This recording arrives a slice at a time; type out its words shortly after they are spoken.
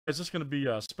It's just going to be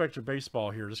Spectra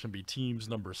Baseball here. This is going to be teams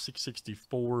number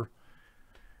 664.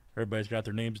 Everybody's got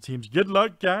their names and teams. Good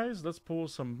luck, guys. Let's pull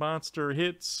some monster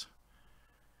hits.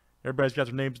 Everybody's got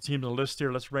their names and teams on the list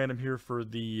here. Let's random here for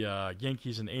the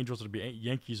Yankees and Angels. It'll be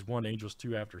Yankees 1, Angels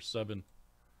 2 after 7.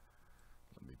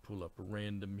 Let me pull up a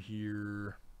random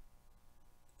here.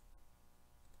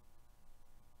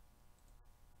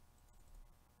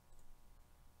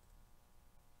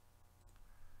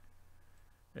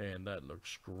 And that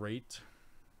looks great.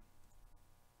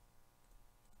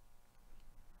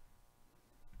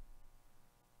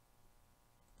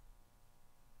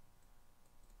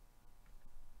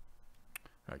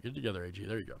 All right, get it together, AG.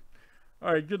 There you go.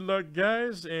 All right, good luck,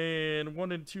 guys. And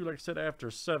 1 and 2, like I said,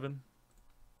 after 7.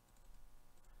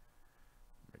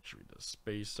 Make sure we get the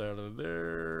space out of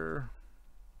there.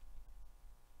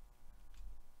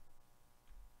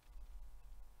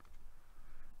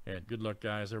 And good luck,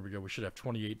 guys. There we go. We should have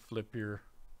 28 flip here.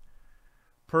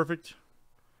 Perfect.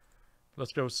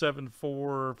 Let's go 7,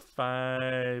 4,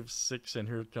 5, 6, and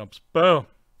here it comes. Boom.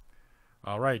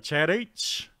 All right, Chad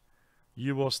H.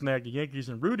 You will snag the Yankees,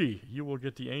 and Rudy, you will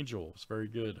get the Angels. Very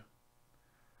good.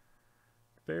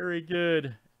 Very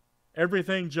good.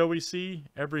 Everything, Joey C.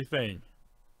 Everything.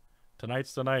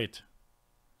 Tonight's the night.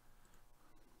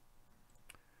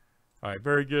 All right,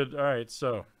 very good. All right,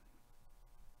 so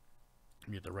let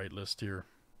me get the right list here.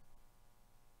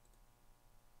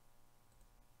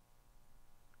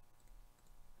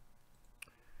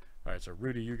 All right, so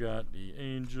Rudy, you got the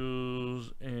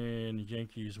Angels, and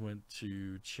Yankees went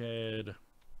to Chad.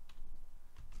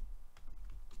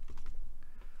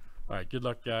 All right, good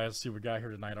luck, guys. Let's see what we got here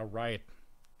tonight. All right.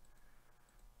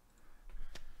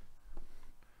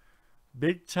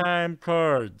 Big time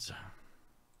cards.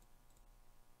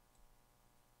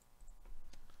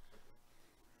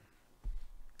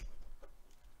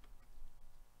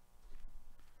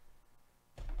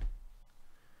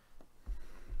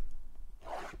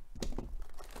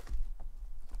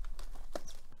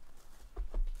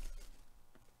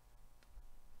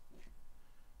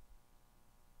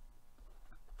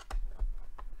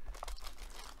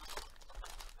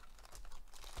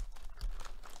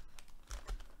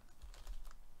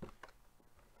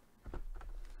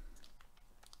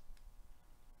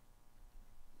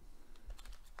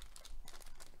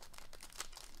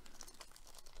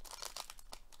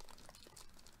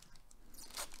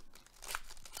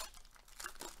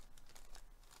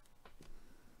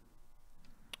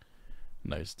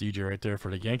 Nice DJ right there for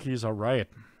the Yankees. All right.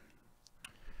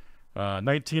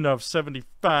 19 of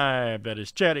 75. That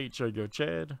is Chad H. There you go,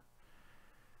 Chad.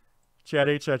 Chad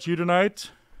H. That's you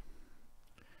tonight.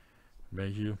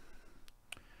 Thank you.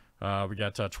 We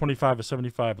got 25 of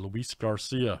 75. Luis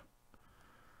Garcia.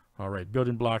 All right.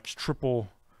 Building blocks triple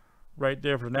right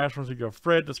there for the Nationals. You go,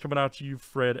 Fred. That's coming out to you,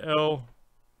 Fred L.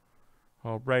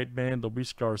 All right, man.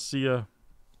 Luis Garcia.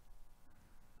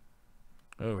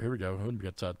 Oh, here we go. We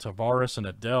got Tavares and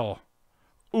Adele.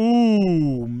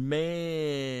 Ooh,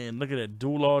 man. Look at that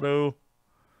dual auto.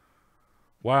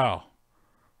 Wow.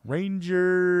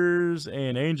 Rangers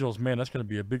and Angels. Man, that's going to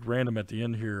be a big random at the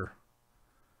end here.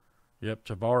 Yep,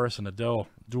 Tavares and Adele.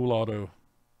 Dual auto.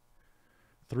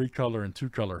 3-color and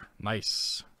 2-color.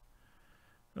 Nice.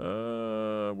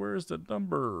 Where's the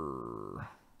number?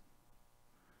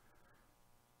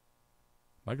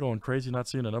 Am I going crazy not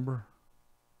seeing a number?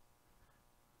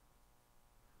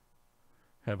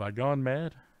 Have I gone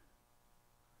mad?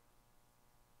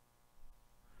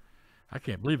 I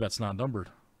can't believe that's not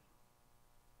numbered.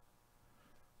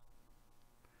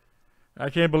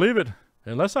 I can't believe it.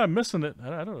 Unless I'm missing it.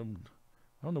 I don't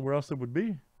know where else it would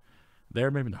be. There,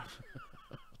 maybe not.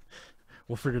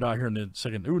 We'll figure it out here in a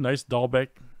second. Ooh, nice Dahlbeck.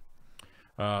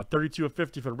 32 of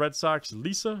 50 for the Red Sox.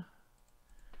 Lisa.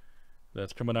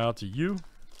 That's coming out to you.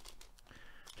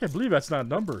 Can't believe that's not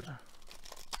numbered.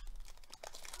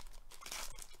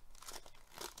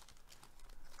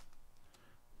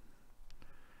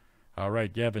 All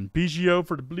right, Gavin Biggio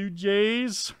for the Blue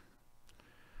Jays.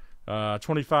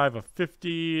 25 of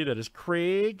 50. That is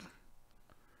Craig.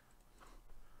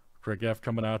 Craig F.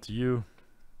 coming out to you.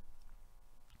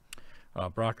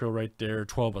 Bracco right there.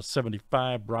 12 of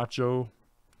 75. Bracho.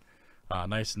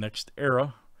 Nice next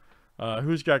era.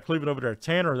 Who's got Cleveland over there?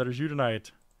 Tanner, that is you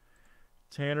tonight.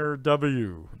 Tanner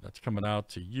W. That's coming out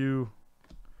to you.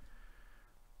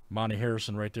 Monty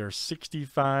Harrison right there.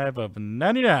 65 of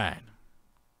 99.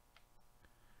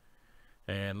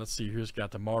 And let's see who's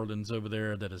got the Marlins over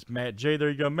there. That is Matt J. There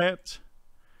you go, Matt.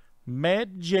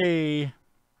 Matt J.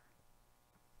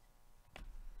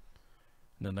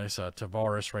 And a nice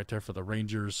Tavares right there for the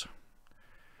Rangers.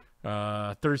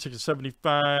 36 of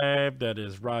 75. That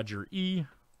is Roger E.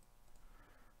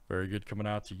 Very good coming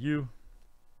out to you.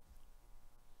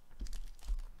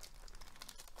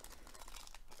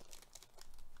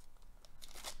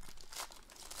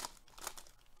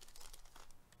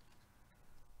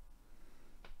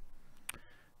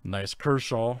 Nice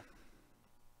Kershaw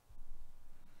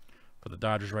for the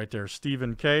Dodgers right there.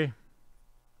 Stephen K.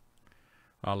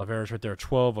 Oliveira's right there.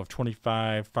 12 of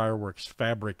 25. Fireworks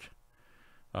Fabric.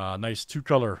 Nice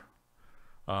two-color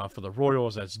for the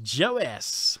Royals. That's Joe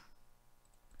S.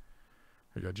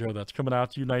 There you go, Joe. That's coming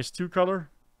out to you. Nice two-color.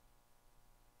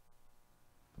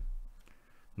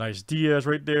 Nice Diaz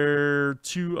right there.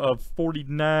 2 of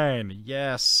 49.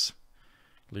 Yes.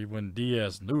 Cleveland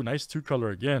Diaz. Ooh, nice two-color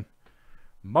again.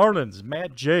 Marlins,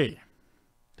 Matt J.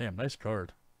 Damn, nice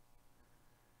card.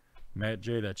 Matt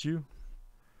J, that's you.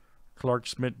 Clark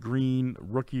Smith Green,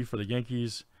 rookie for the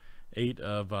Yankees. 8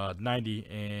 of 90.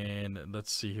 And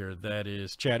let's see here. That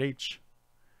is Chad H.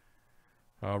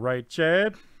 All right,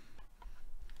 Chad.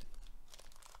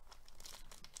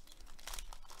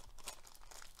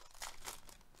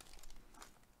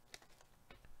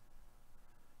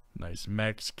 Nice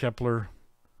Max Kepler.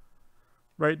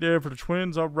 Right there for the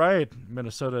Twins. All right.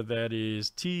 Minnesota, that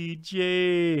is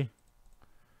TJ.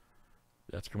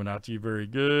 That's coming out to you. Very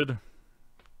good.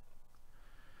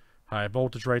 High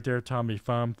voltage right there. Tommy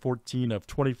Pham, 14 of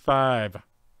 25.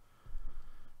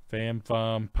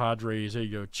 Pham, Padres. There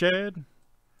you go, Chad.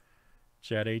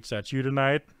 Chad H, that's you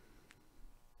tonight.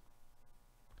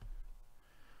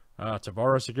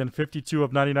 Tavares again, 52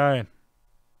 of 99.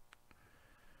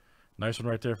 Nice one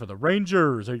right there for the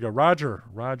Rangers. There you go, Roger.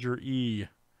 Roger E.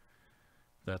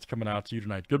 That's coming out to you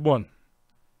tonight. Good one.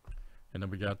 And then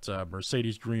we got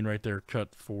Mercedes Green right there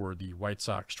cut for the White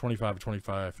Sox. 25 of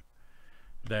 25.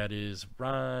 That is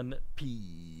Ron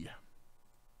P.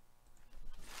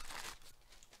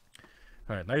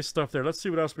 All right, nice stuff there. Let's see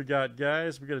what else we got,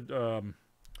 guys. We got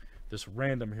this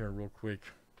random here real quick.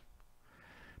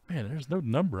 Man, there's no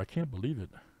number. I can't believe it.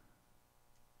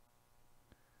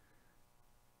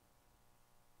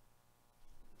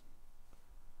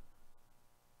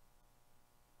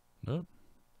 Nope.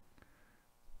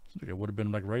 Looks like it would have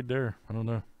been like right there. I don't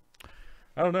know.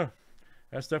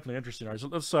 That's definitely interesting. All right, so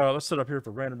let's set up here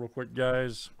for random real quick,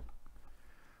 guys.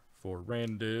 For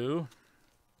Rando.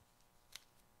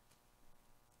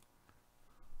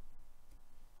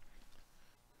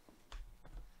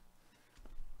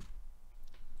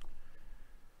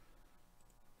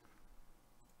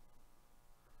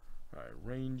 All right,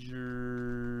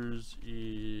 Rangers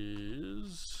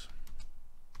is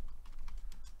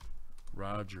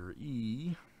Roger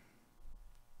E.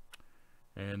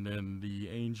 And then the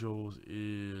Angels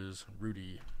is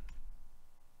Rudy.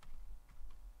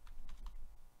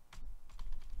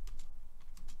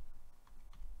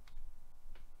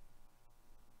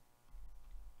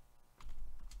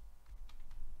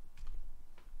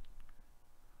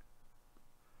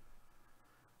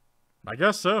 I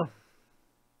guess so.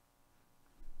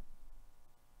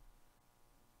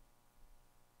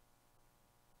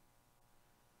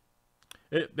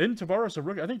 Isn't Tavares a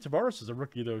rookie? I think Tavares is a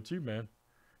rookie, though, too, man.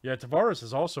 Yeah, Tavares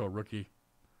is also a rookie.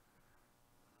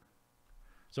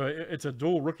 So it's a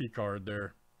dual rookie card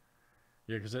there.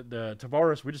 Yeah, because the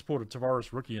Tavares, we just pulled a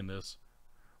Tavares rookie in this.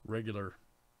 Regular.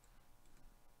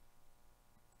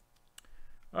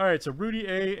 All right, so Rudy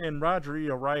A and Roger E.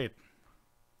 All right.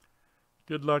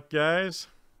 Good luck, guys.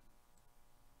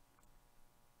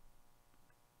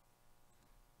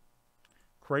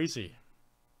 Crazy.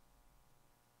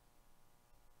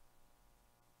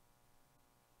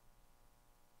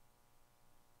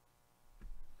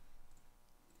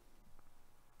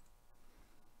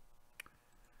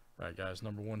 All right, guys,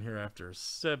 number 1 here after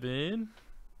 7.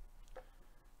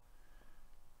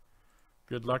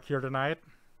 Good luck here tonight.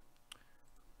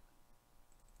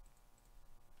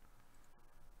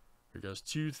 Here goes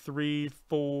 2, 3,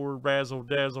 4, razzle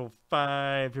dazzle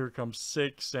 5. Here comes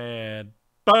 6, and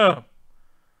boom!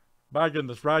 My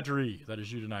goodness, Roger E. That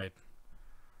is you tonight.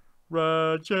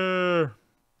 Roger!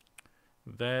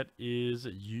 That is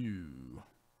you.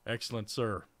 Excellent,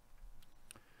 sir.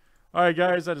 All right,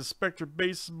 guys, that is Spectra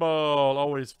Baseball.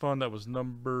 Always fun. That was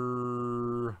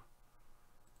number,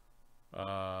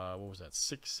 what was that,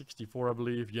 664, I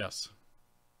believe? Yes.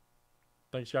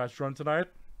 Thanks, guys, for running tonight.